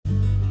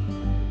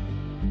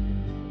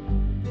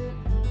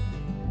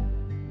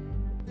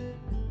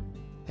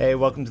Hey,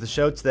 welcome to the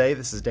show today.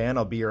 This is Dan.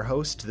 I'll be your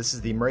host. This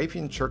is the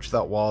Moravian Church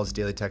Without Walls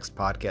Daily Text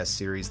Podcast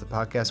series, the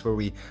podcast where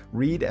we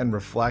read and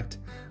reflect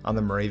on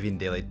the Moravian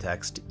Daily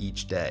Text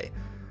each day.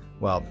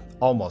 Well,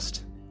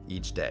 almost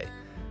each day.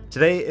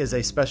 Today is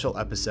a special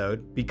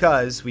episode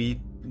because we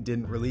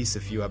didn't release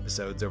a few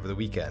episodes over the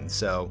weekend,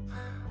 so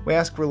we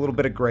ask for a little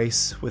bit of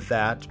grace with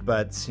that,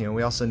 but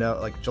we also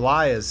know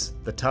July is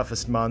the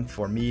toughest month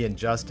for me and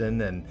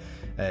Justin, and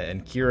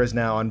Kira's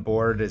now on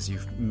board, as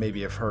you've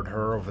maybe have heard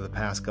her over the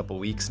past couple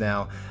weeks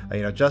now.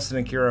 Justin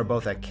and Kira are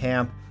both at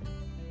camp.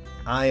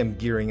 I am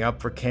gearing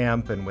up for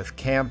camp, and with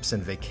camps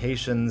and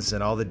vacations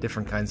and all the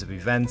different kinds of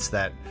events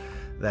that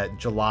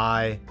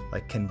July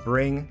can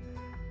bring,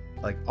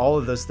 all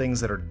of those things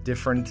that are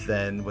different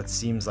than what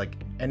seems like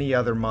any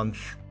other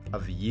month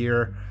of the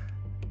year.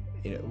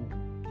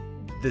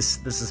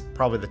 This is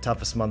probably the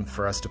toughest month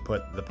for us to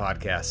put the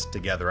podcast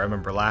together. I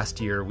remember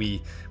last year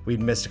we'd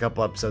missed a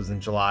couple episodes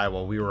in July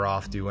while we were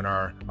off doing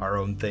our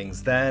own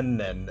things then,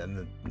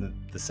 and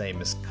the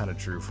same is kind of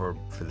true for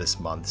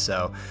this month.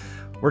 So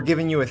we're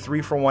giving you a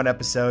 3-for-1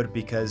 episode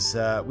because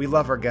we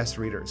love our guest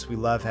readers. We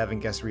love having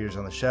guest readers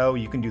on the show.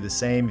 You can do the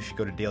same if you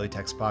go to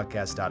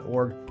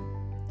dailytextpodcast.org.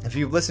 If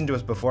you've listened to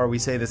us before, we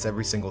say this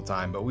every single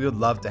time, but we would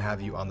love to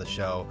have you on the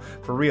show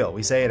for real.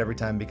 We say it every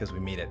time because we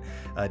mean it.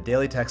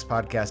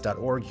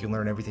 Dailytextpodcast.org. You can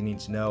learn everything you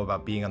need to know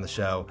about being on the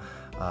show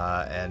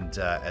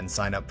and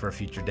sign up for a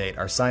future date.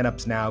 Our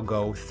signups now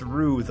go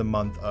through the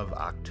month of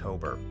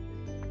October.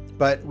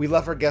 But we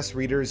love our guest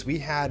readers. We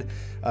had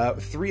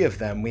 3 of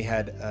them. We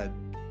had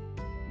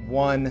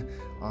one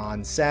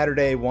on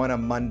Saturday, one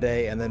on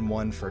Monday, and then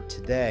one for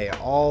today,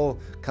 all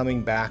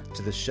coming back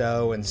to the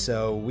show. And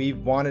so we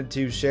wanted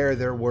to share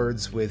their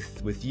words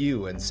with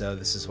you. And so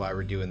this is why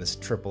we're doing this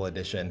triple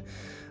edition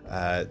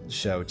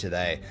show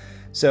today.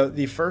 So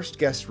the first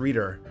guest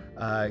reader,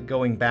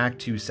 going back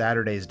to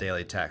Saturday's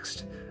Daily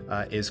Text,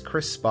 is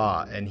Chris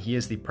Spa, and he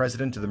is the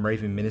president of the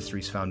Moravian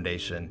Ministries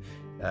Foundation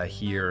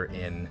here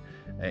in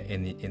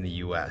the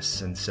U.S.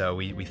 And so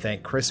we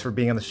thank Chris for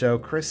being on the show.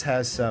 Chris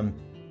had some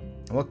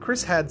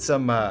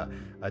a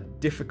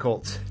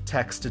difficult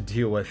text to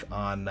deal with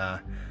on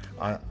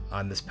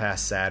this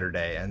past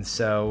Saturday, and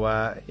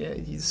so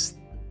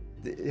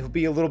he'll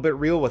be a little bit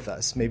real with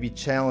us, maybe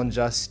challenge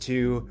us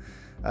to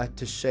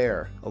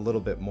share a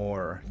little bit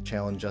more,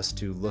 challenge us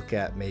to look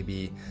at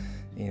maybe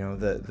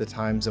the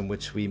times in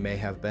which we may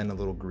have been a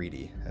little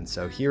greedy. And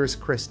so here's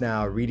Chris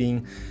now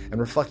reading and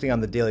reflecting on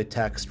the daily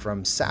text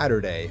from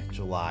Saturday,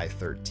 July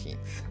 13th.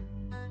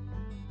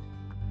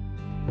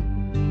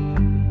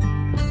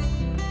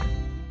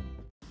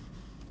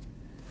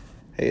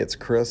 Hey, it's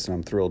Chris, and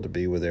I'm thrilled to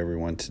be with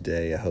everyone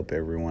today. I hope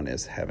everyone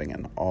is having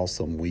an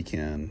awesome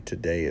weekend.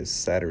 Today is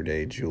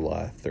Saturday,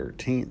 July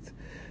 13th.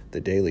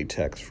 The daily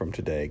text from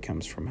today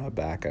comes from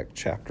Habakkuk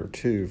chapter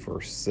 2,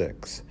 verse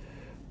 6.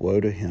 Woe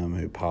to him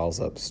who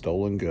piles up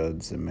stolen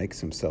goods and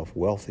makes himself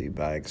wealthy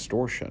by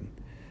extortion.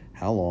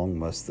 How long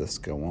must this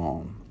go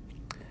on?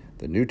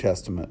 The New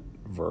Testament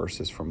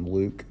verse is from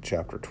Luke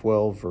chapter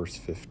 12, verse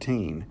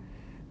 15.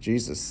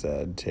 Jesus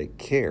said, "Take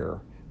care.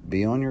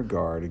 Be on your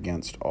guard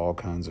against all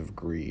kinds of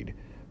greed,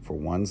 for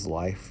one's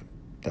life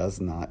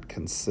does not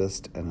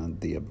consist in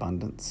the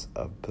abundance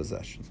of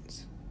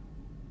possessions."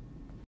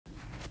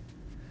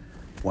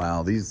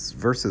 Wow, these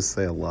verses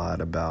say a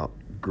lot about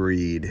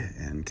greed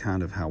and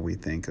kind of how we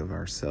think of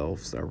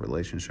ourselves, our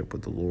relationship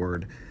with the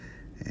Lord,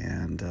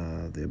 and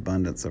the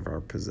abundance of our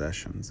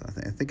possessions.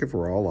 I think if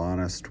we're all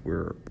honest,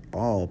 we're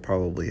all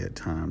probably at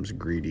times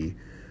greedy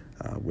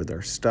with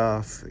our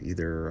stuff,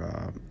 either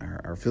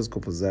our physical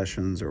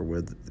possessions or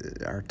with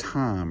our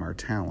time, our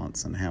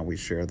talents, and how we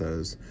share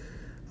those,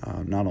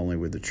 not only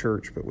with the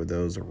church, but with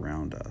those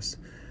around us.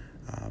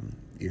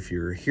 If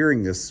you're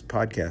hearing this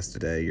podcast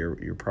today,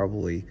 you're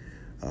probably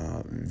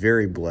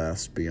very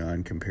blessed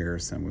beyond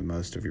comparison with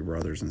most of your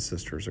brothers and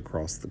sisters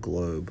across the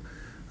globe.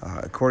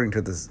 According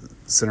to the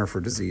Center for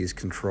Disease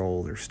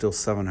Control, there's still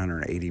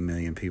 780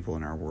 million people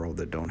in our world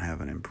that don't have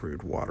an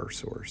improved water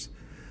source.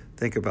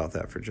 Think about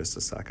that for just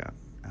a second.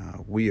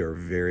 We are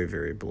very,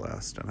 very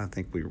blessed, and I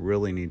think we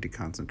really need to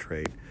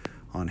concentrate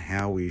on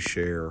how we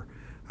share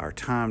our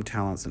time,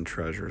 talents, and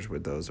treasures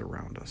with those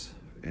around us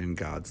in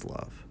God's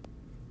love.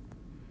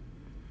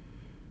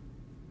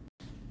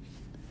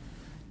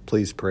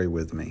 Please pray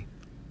with me.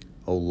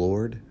 O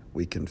Lord,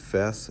 we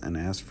confess and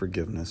ask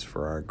forgiveness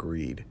for our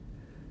greed.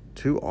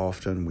 Too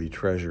often we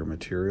treasure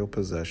material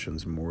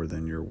possessions more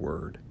than your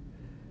word.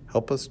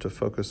 Help us to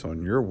focus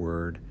on your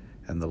word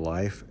and the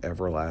life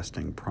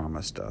everlasting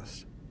promised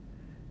us.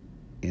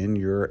 In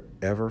your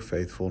ever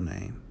faithful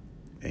name,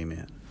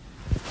 amen.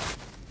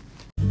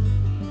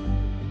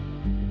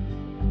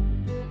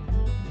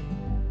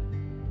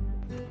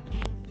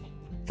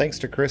 Thanks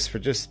to Chris for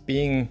just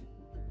being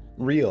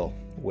real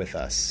with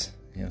us,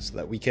 so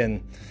that we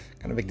can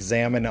kind of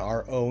examine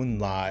our own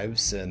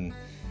lives and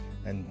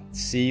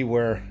see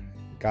where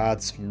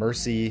God's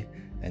mercy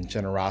and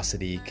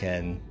generosity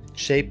can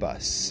shape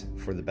us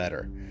for the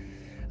better.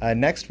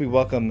 Next, we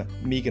welcome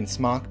Megan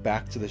Smock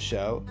back to the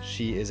show.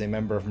 She is a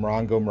member of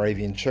Morongo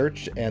Moravian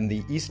Church and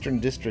the Eastern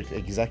District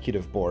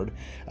Executive Board.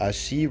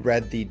 She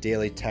read the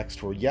daily text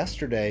for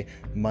yesterday,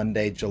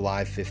 Monday,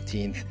 July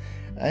 15th.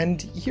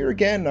 And here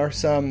again are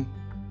some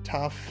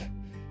tough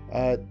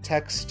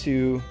texts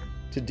to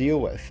deal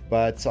with,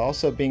 but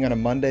also being on a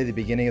Monday, the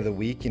beginning of the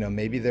week,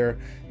 maybe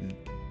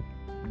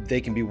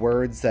they can be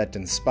words that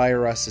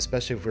inspire us,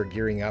 especially if we're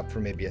gearing up for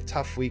maybe a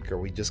tough week or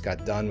we just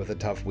got done with a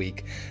tough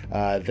week.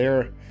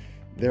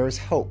 There is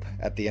hope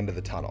at the end of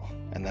the tunnel,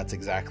 and that's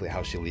exactly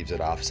how she leaves it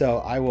off. So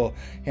I will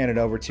hand it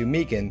over to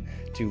Megan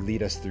to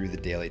lead us through the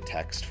daily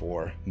text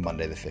for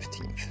Monday the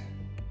 15th.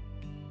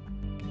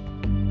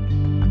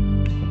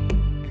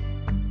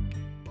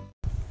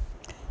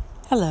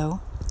 Hello.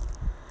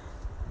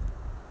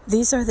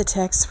 These are the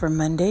texts for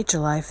Monday,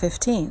 July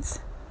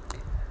 15th.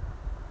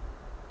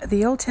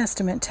 The Old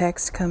Testament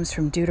text comes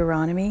from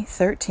Deuteronomy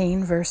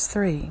 13, verse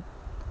 3.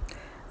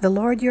 The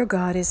Lord your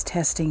God is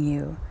testing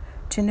you,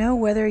 to know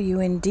whether you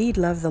indeed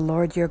love the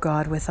Lord your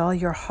God with all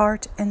your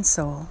heart and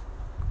soul.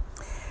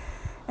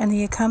 And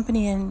the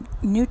accompanying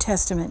New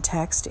Testament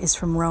text is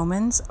from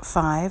Romans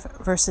 5,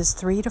 verses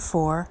 3 to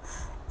 4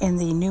 in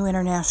the New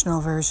International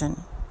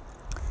Version.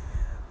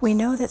 We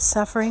know that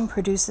suffering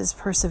produces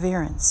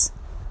perseverance,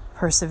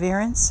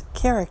 perseverance,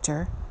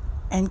 character,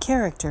 and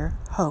character,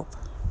 hope.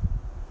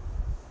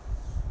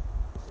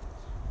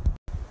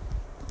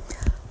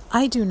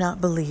 I do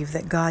not believe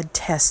that God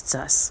tests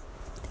us.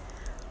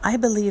 I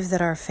believe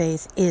that our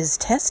faith is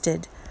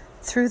tested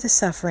through the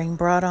suffering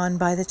brought on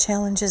by the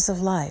challenges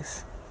of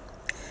life.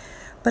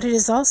 But it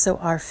is also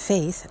our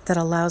faith that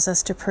allows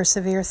us to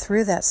persevere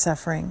through that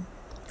suffering.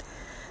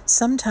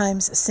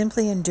 Sometimes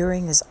simply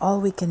enduring is all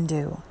we can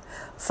do,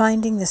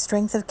 finding the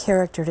strength of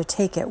character to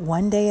take it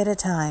one day at a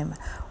time,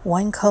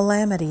 one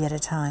calamity at a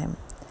time.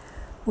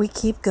 We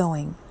keep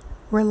going,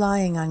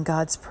 relying on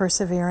God's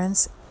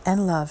perseverance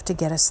and love to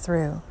get us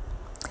through.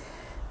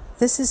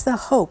 This is the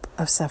hope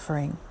of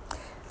suffering,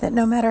 that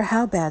no matter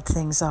how bad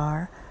things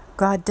are,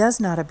 God does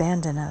not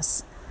abandon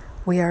us.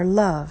 We are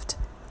loved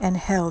and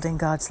held in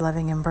God's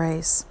loving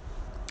embrace.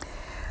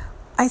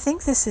 I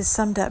think this is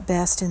summed up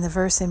best in the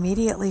verse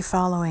immediately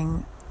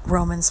following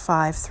Romans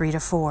 5, 3 to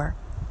 4.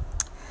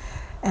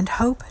 And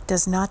hope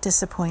does not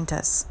disappoint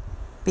us,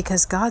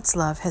 because God's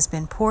love has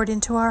been poured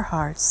into our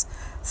hearts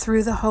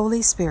through the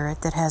Holy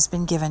Spirit that has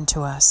been given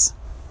to us.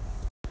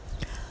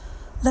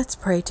 Let's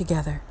pray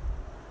together.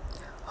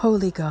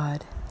 Holy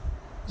God,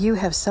 you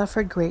have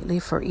suffered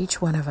greatly for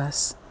each one of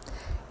us.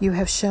 You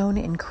have shown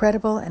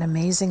incredible and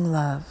amazing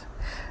love.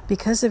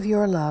 Because of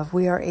your love,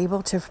 we are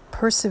able to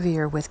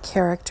persevere with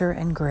character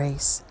and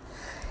grace.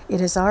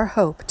 It is our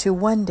hope to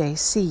one day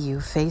see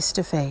you face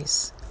to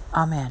face.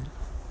 Amen.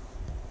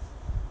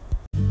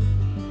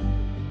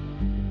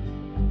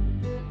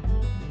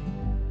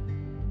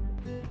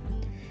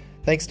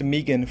 Thanks to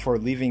Megan for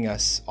leaving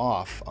us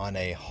off on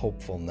a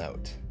hopeful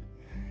note.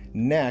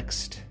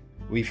 Next,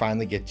 we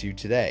finally get to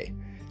today,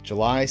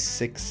 July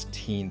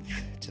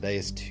 16th. Today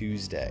is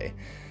Tuesday.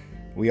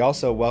 We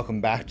also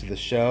welcome back to the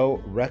show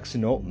Rex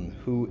Knowlton,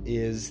 who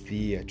is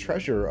the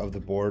treasurer of the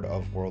Board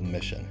of World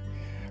Mission.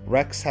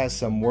 Rex has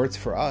some words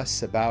for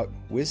us about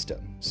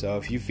wisdom. So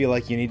if you feel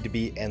like you need to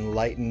be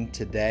enlightened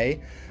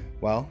today,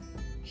 well,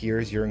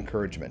 here's your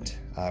encouragement.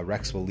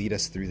 Rex will lead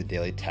us through the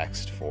daily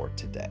text for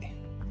today.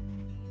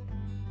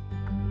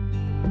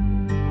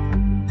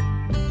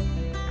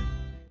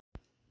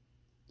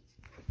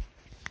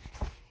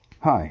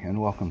 Hi,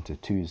 and welcome to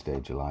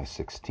Tuesday, July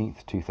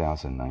 16th,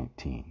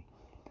 2019.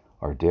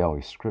 Our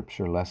daily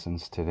scripture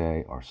lessons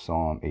today are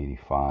Psalm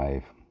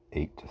 85,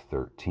 8 to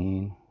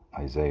 13,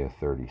 Isaiah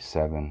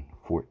 37,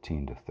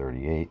 14 to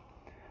 38,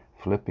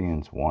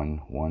 Philippians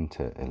 1, 1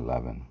 to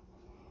 11.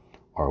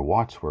 Our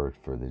watchword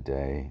for the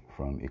day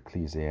from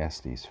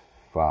Ecclesiastes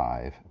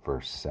 5,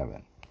 verse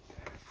 7.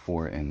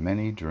 For in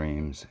many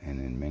dreams and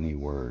in many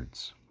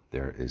words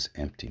there is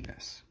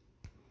emptiness.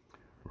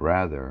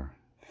 Rather,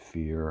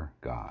 fear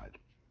God.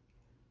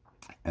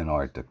 And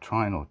our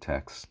doctrinal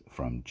text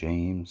from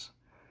James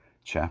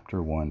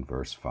chapter 1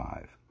 verse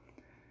 5.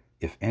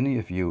 If any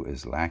of you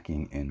is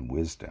lacking in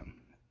wisdom,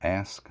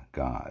 ask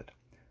God,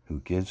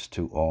 who gives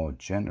to all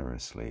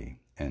generously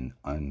and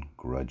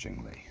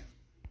ungrudgingly.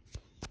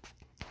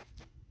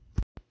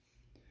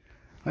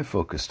 I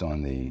focused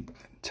on the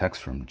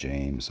text from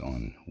James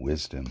on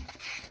wisdom,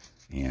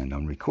 and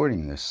I'm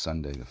recording this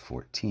Sunday the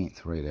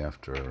 14th right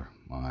after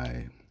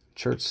my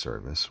church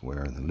service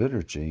where the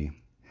liturgy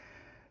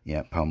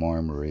at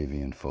Palmar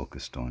Moravian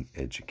focused on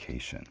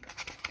education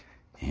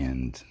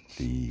and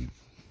the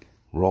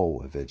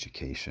role of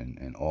education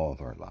in all of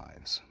our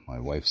lives. My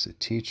wife's a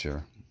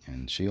teacher,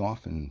 and she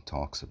often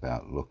talks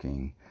about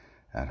looking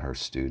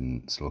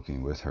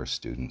with her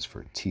students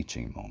for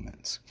teaching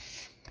moments.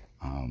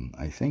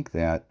 I think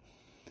that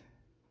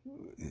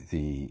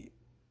the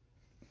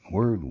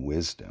word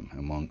wisdom,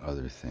 among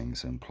other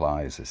things,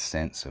 implies a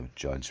sense of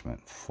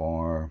judgment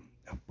far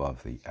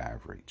above the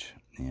average.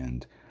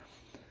 And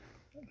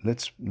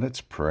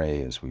let's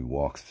pray as we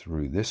walk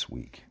through this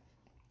week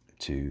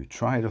to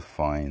try to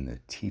find the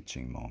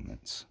teaching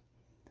moments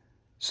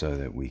so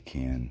that we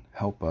can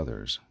help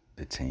others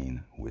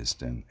attain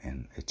wisdom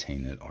and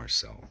attain it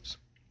ourselves.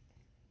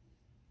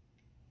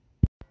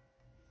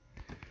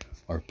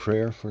 Our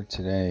prayer for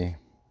today: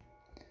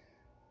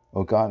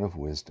 O God of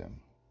wisdom,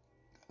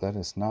 let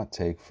us not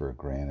take for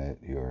granted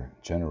your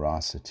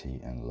generosity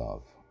and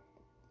love.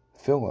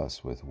 Fill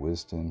us with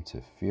wisdom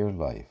to fear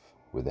life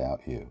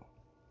without you.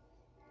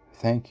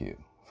 Thank you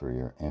for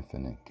your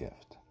infinite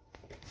gift.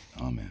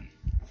 Amen.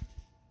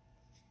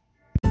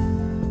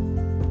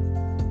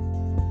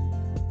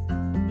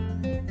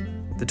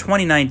 The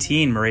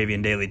 2019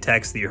 Moravian Daily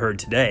Text that you heard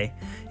today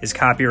is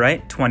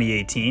copyright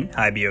 2018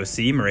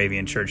 IBOC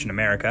Moravian Church in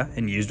America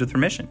and used with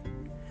permission.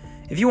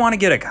 If you want to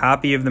get a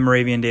copy of the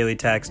Moravian Daily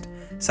Text,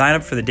 sign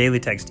up for the Daily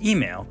Text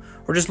email,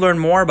 or just learn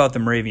more about the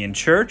Moravian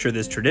Church or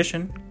this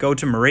tradition, go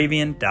to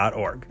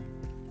moravian.org.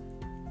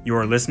 You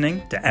are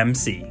listening to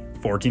MC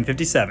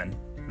 1457,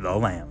 The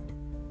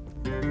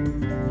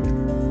Lamb.